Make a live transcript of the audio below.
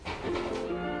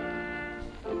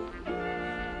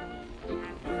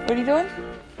What are you doing?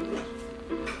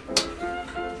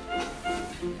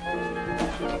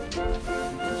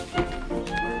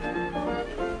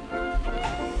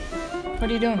 What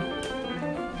are you doing?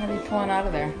 What are you pulling out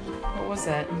of there? What was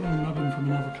that? I'm rubbing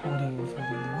from an avocado.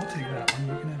 I'll take that one.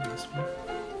 You can have this one.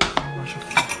 I'll wash it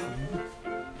for you.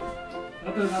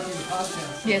 That better not be the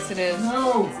podcast. Yes, it is.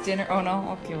 No! It's dinner. Oh,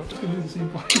 no? Okay. Just gonna do the same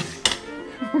place.